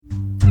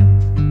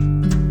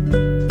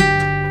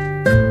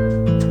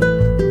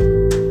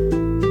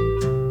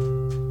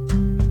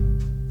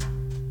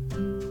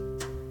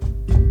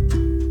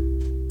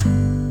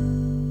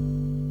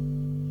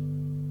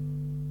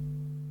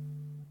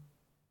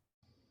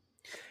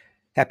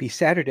Happy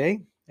Saturday.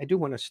 I do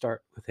want to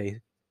start with a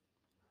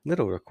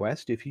little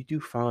request. If you do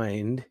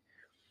find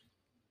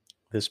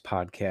this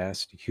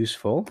podcast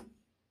useful,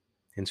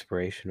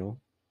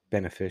 inspirational,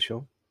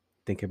 beneficial,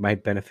 think it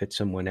might benefit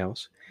someone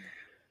else,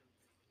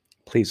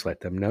 please let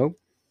them know.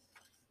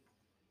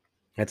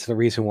 That's the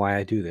reason why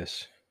I do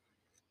this.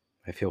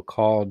 I feel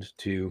called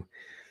to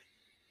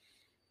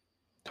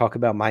talk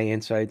about my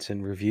insights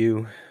and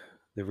review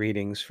the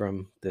readings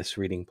from this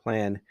reading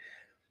plan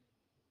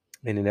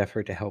in an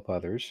effort to help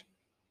others.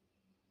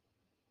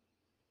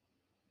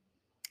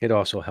 It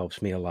also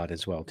helps me a lot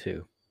as well,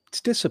 too.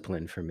 It's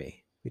discipline for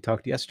me. We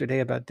talked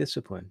yesterday about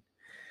discipline.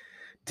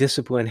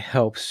 Discipline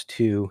helps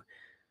to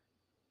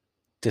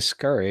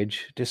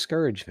discourage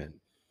discouragement,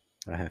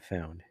 I have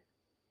found.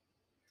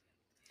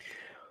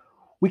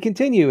 We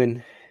continue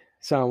in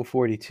Psalm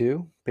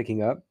 42,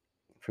 picking up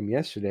from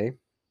yesterday.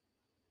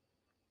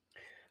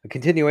 A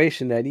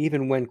continuation that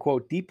even when,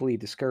 quote, deeply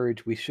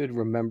discouraged, we should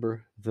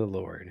remember the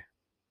Lord.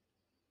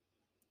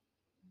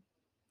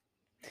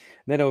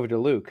 Then over to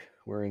Luke.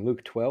 We're in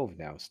Luke 12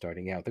 now,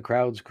 starting out. The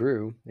crowds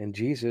grew, and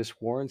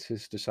Jesus warns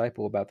his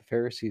disciple about the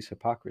Pharisees'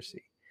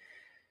 hypocrisy.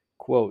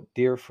 Quote,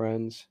 dear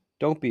friends,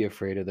 don't be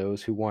afraid of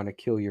those who want to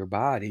kill your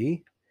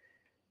body.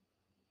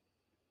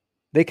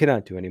 They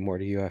cannot do any more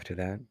to you after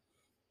that.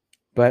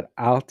 But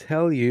I'll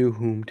tell you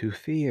whom to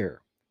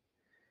fear.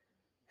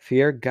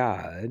 Fear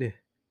God,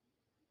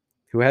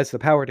 who has the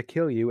power to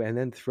kill you and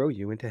then throw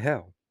you into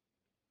hell.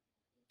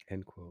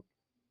 End quote.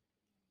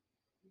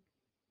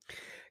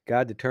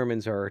 God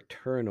determines our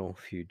eternal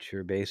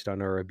future based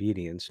on our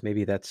obedience.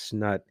 Maybe that's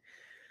not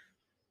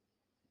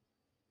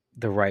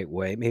the right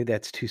way. Maybe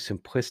that's too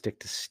simplistic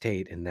to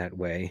state in that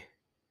way.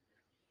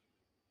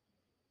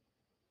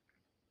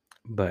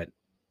 But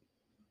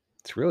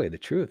it's really the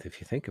truth if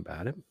you think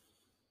about it.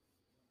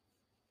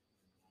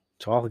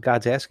 It's all that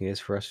God's asking is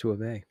for us to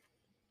obey.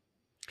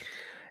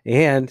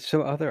 And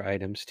some other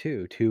items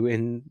too,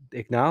 to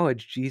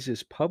acknowledge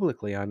Jesus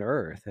publicly on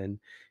earth. And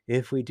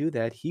if we do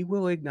that, he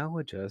will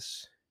acknowledge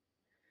us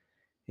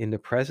in the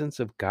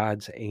presence of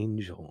God's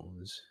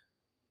angels.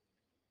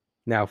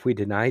 Now, if we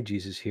deny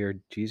Jesus here,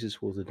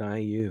 Jesus will deny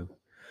you.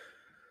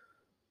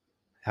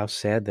 How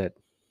sad that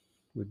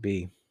would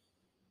be.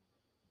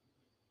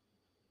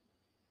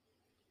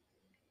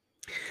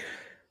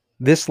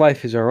 This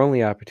life is our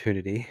only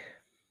opportunity.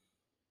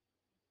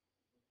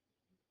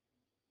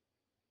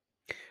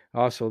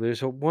 Also,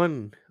 there's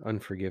one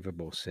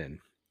unforgivable sin.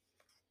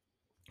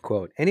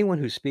 Quote, anyone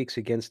who speaks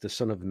against the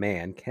Son of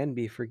Man can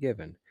be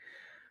forgiven,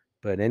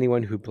 but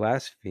anyone who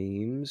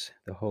blasphemes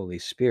the Holy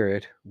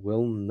Spirit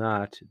will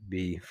not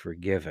be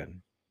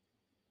forgiven.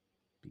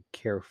 Be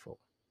careful.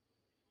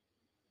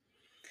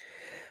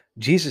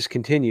 Jesus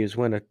continues,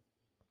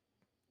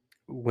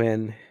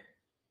 when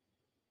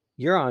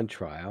you're on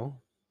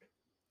trial,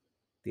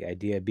 the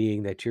idea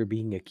being that you're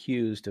being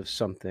accused of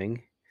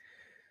something,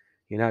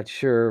 you're not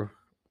sure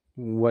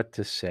what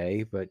to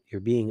say, but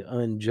you're being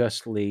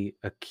unjustly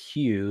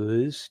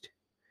accused.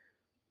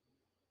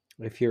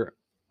 If your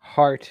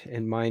heart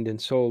and mind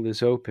and soul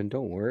is open,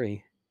 don't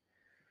worry.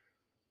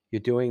 You're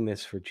doing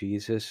this for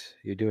Jesus.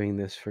 You're doing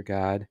this for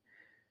God.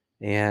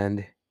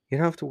 And you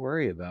don't have to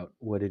worry about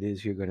what it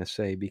is you're going to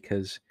say,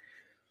 because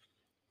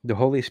the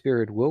Holy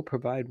Spirit will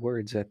provide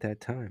words at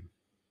that time.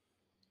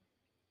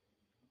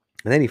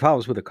 And then he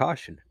follows with a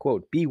caution,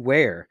 quote,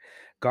 beware,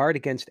 guard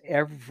against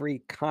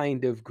every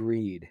kind of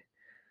greed.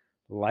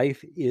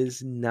 Life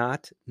is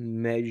not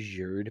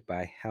measured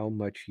by how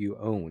much you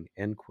own,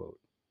 end quote.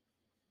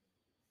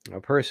 A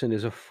person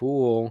is a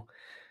fool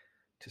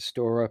to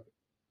store up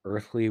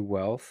earthly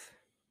wealth,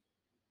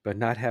 but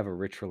not have a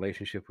rich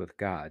relationship with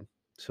God.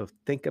 So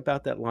think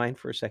about that line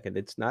for a second.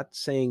 It's not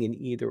saying an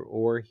either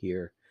or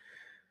here.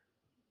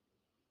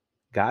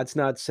 God's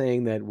not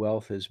saying that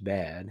wealth is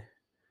bad.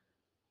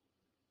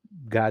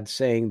 God's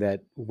saying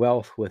that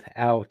wealth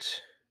without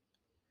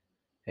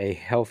a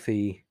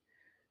healthy,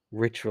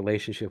 rich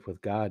relationship with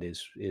God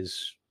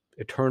is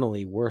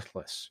eternally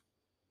worthless.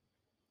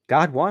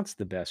 God wants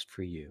the best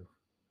for you.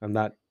 I'm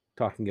not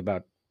talking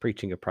about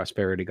preaching a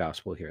prosperity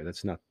gospel here.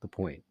 That's not the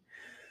point.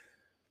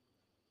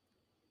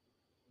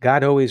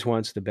 God always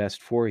wants the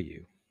best for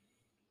you,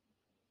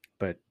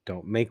 but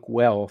don't make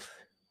wealth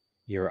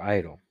your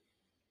idol.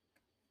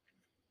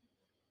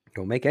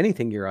 Don't make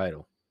anything your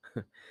idol.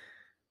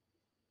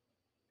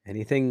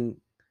 Anything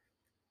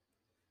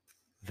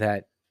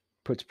that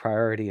puts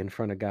priority in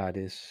front of God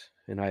is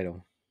an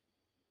idol.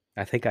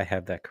 I think I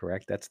have that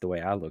correct. That's the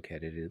way I look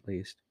at it, at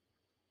least.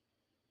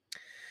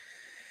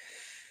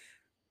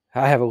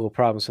 I have a little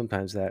problem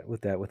sometimes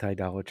with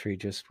idolatry,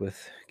 just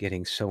with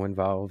getting so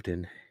involved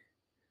in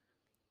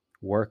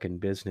work and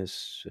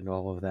business and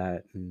all of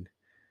that. And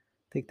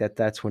I think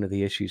that's one of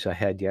the issues I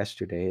had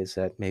yesterday, is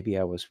that maybe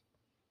I was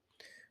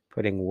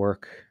putting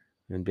work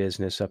and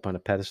business up on a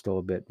pedestal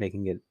a bit,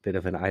 making it a bit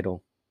of an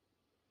idol.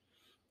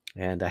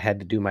 And I had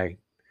to do my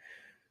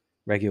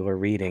regular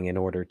reading in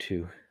order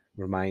to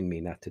remind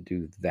me not to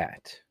do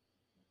that.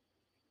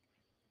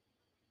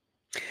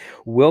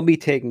 will be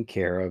taken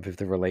care of if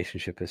the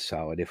relationship is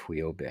solid, if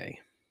we obey.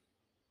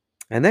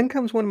 And then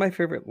comes one of my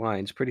favorite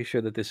lines. Pretty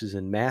sure that this is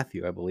in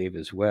Matthew, I believe,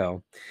 as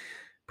well,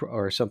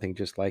 or something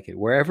just like it.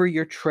 Wherever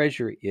your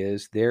treasure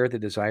is, there the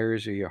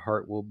desires of your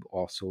heart will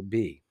also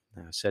be.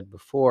 Now, I said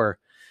before,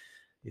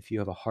 if you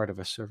have a heart of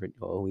a servant,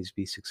 you'll always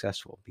be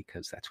successful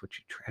because that's what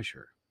you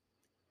treasure.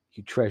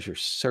 You treasure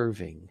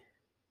serving.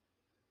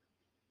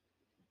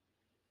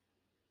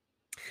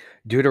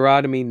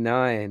 Deuteronomy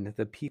 9,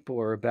 the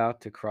people are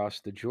about to cross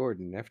the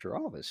Jordan after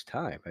all this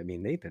time. I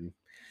mean, they've been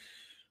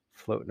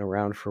floating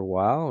around for a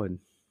while, and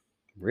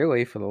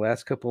really for the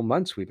last couple of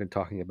months we've been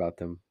talking about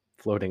them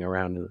floating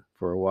around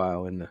for a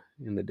while in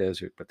the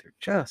desert, but they're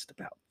just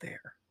about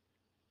there.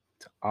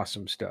 It's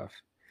awesome stuff.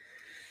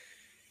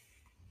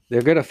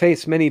 They're going to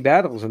face many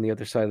battles on the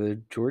other side of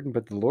the Jordan,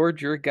 but the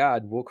Lord your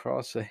God will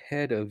cross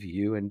ahead of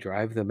you and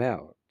drive them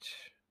out.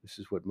 This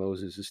is what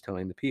Moses is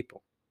telling the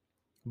people.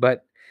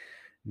 But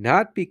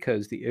not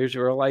because the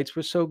Israelites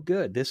were so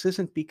good. This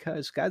isn't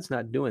because God's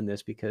not doing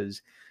this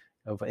because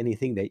of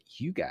anything that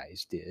you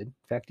guys did. In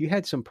fact, you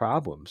had some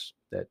problems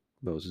that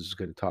Moses is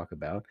going to talk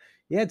about.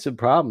 You had some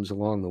problems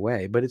along the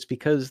way, but it's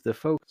because the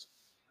folks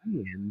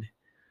in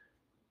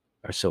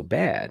are so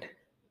bad,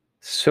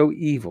 so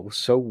evil,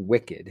 so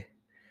wicked,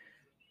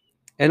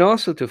 and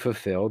also to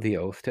fulfill the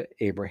oath to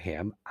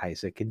Abraham,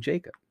 Isaac, and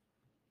Jacob.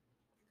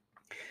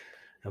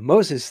 Now,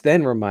 Moses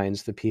then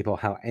reminds the people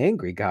how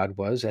angry God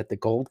was at the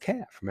gold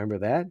calf. Remember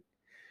that?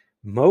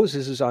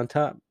 Moses is on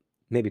top,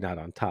 maybe not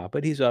on top,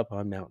 but he's up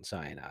on Mount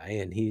Sinai,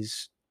 and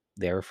he's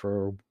there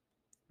for,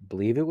 I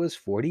believe it was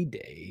 40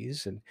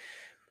 days, and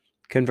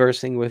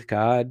conversing with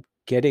God,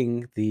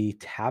 getting the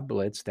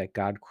tablets that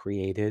God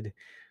created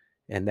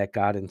and that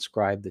God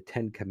inscribed the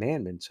 10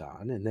 Commandments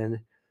on. And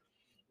then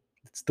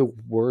it's the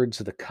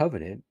words of the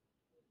covenant.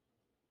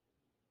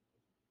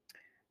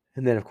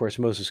 And then, of course,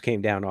 Moses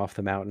came down off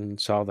the mountain,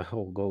 saw the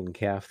whole golden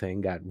calf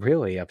thing, got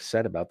really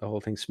upset about the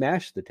whole thing,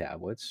 smashed the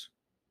tablets.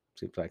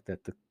 Seems like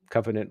that the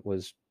covenant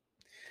was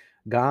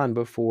gone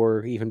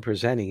before even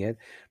presenting it.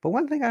 But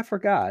one thing I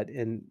forgot,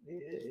 and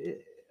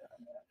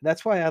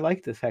that's why I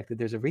like the fact that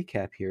there's a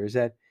recap here, is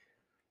that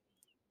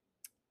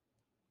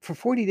for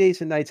 40 days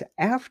and nights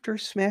after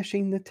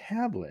smashing the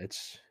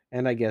tablets,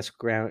 and I guess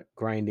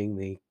grinding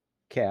the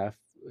calf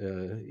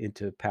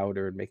into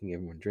powder and making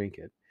everyone drink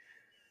it,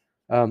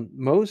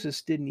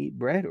 Moses didn't eat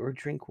bread or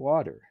drink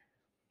water.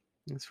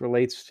 This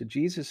relates to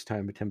Jesus'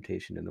 time of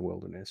temptation in the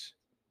wilderness.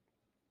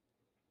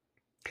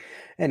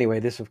 Anyway,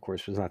 this, of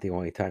course, was not the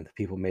only time the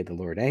people made the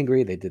Lord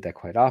angry. They did that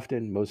quite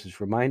often.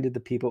 Moses reminded the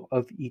people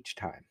of each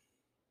time.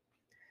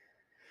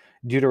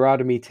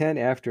 Deuteronomy 10,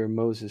 after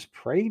Moses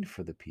prayed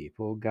for the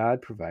people,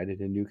 God provided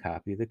a new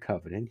copy of the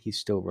covenant. He's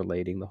still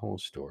relating the whole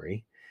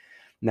story.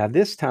 Now,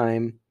 this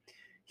time,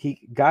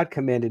 God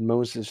commanded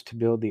Moses to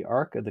build the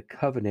Ark of the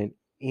Covenant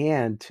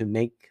and to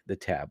make the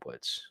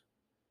tablets,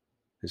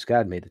 because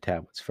God made the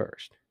tablets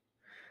first.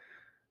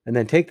 And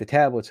then take the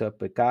tablets up,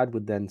 but God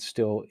would then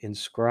still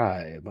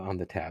inscribe on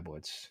the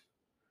tablets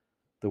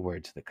the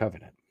words of the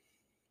covenant,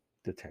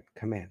 the 10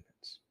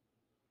 Commandments.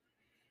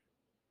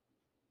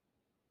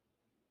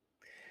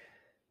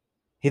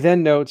 He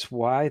then notes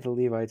why the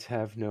Levites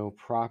have no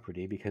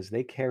property, because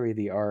they carry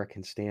the ark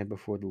and stand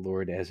before the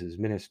Lord as his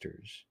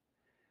ministers,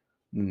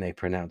 and they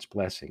pronounce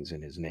blessings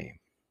in his name.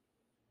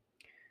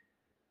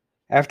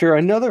 After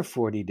another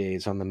 40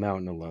 days on the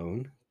mountain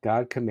alone,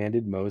 God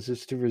commanded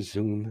Moses to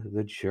resume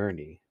the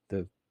journey,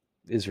 the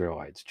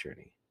Israelites'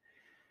 journey.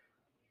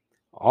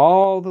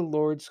 All the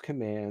Lord's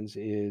commands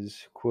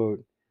is,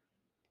 quote,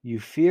 you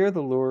fear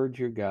the Lord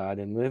your God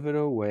and live in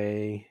a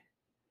way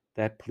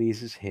that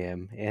pleases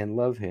him, and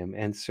love him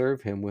and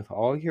serve him with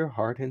all your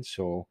heart and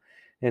soul,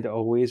 and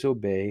always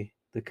obey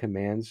the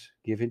commands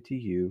given to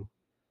you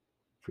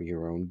for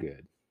your own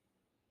good.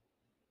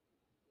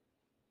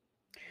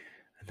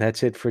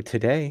 That's it for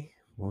today.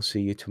 We'll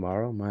see you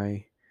tomorrow.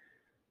 My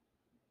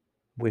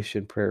wish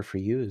and prayer for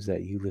you is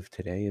that you live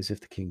today as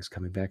if the King's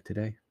coming back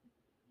today.